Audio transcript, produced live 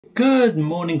Good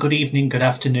morning, good evening, good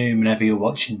afternoon, whenever you're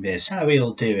watching this. How are you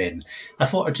all doing? I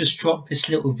thought I'd just drop this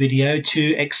little video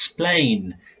to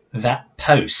explain that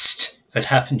post that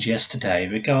happened yesterday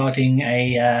regarding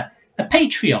a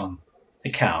Patreon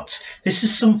account. This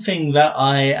is something that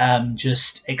I am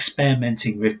just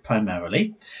experimenting with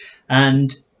primarily,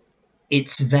 and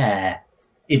it's there.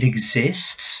 It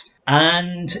exists,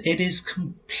 and it is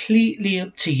completely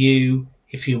up to you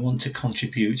if you want to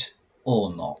contribute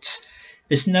or not.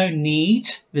 There's no need,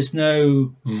 there's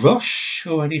no rush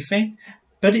or anything,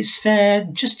 but it's there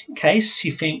just in case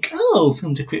you think, oh,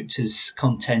 Film Decryptor's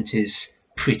content is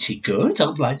pretty good.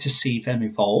 I'd like to see them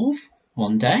evolve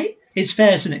one day. It's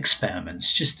there as an experiment,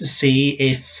 just to see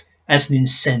if, as an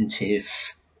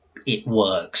incentive, it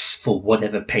works for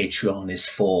whatever Patreon is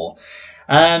for.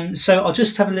 So I'll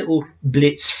just have a little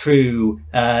blitz through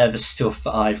the stuff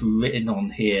that I've written on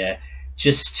here,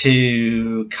 just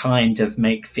to kind of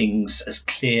make things as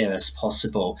clear as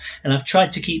possible. And I've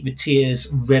tried to keep the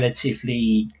tiers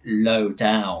relatively low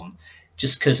down,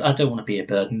 just because I don't want to be a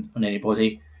burden on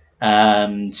anybody,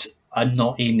 and I'm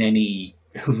not in any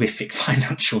horrific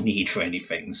financial need for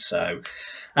anything. So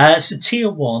tier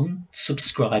 1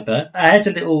 subscriber, I had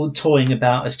a little toying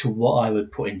about as to what I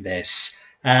would put in this,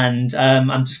 and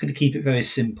I'm just going to keep it very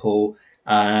simple.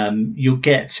 You'll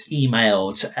get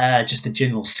emailed just a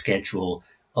general schedule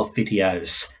of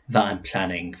videos that I'm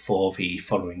planning for the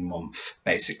following month,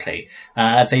 basically.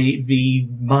 They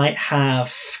might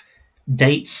have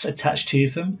dates attached to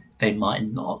them, they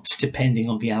might not, depending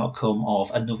on the outcome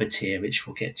of another tier, which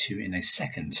we'll get to in a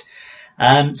second.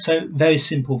 So very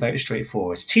simple, very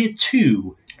straightforward. Tier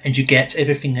 2, and you get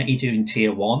everything that you do in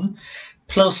Tier 1,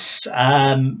 plus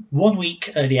 1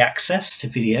 week early access to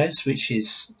videos, which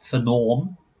is the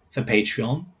norm for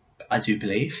Patreon, I do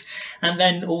believe. And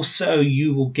then also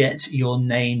you will get your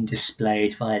name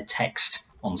displayed via text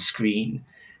on screen,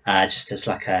 just as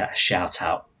like a shout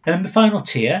out. And then the final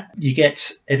tier, you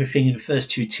get everything in the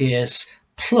first 2 tiers,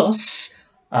 plus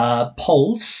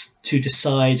polls to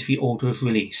decide the order of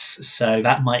release. So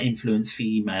that might influence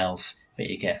the emails that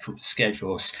you get from the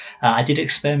schedules. I did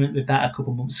experiment with that a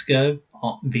couple months ago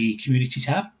on the community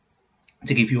tab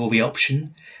to give you all the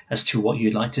option as to what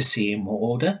you'd like to see in what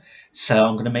order. So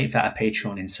I'm going to make that a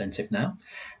Patreon incentive now.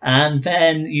 And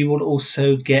then you will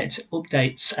also get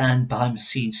updates and behind the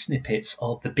scenes snippets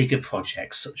of the bigger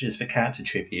projects, such as the character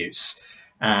tributes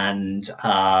and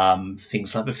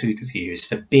things like the food reviews,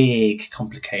 the big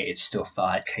complicated stuff that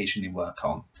I occasionally work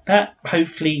on. That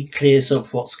hopefully clears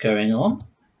up what's going on.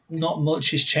 Not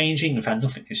much is changing, in fact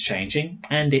nothing is changing,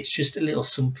 and it's just a little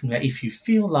something that if you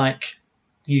feel like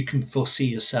you can foresee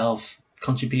yourself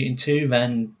contributing to,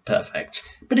 then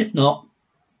perfect. But if not,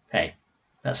 hey,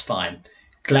 that's fine.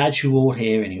 Glad you're all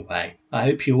here anyway. I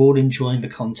hope you're all enjoying the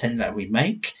content that we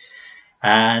make,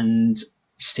 and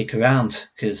stick around,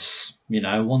 because, you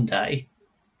know, one day,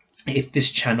 if this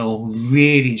channel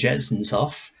really jetsons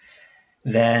off,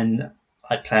 then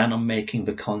I plan on making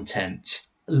the content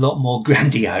a lot more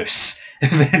grandiose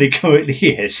than it currently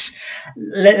is.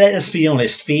 Let us be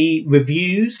honest, the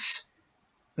reviews,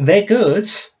 they're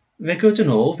good and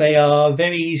all, they are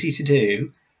very easy to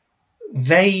do.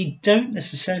 They don't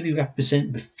necessarily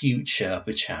represent the future of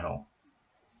the channel,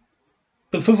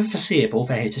 but for the foreseeable,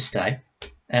 they're here to stay,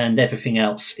 and everything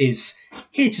else is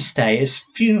here to stay, as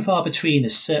few and far between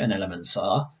as certain elements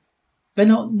are.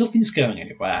 Nothing's going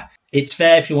anywhere. It's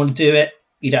there if you want to do it,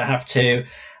 you don't have to.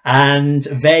 And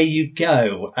there you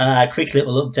go. Quick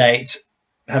little update.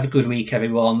 Have a good week,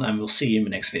 everyone, and we'll see you in the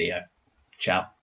next video. Ciao.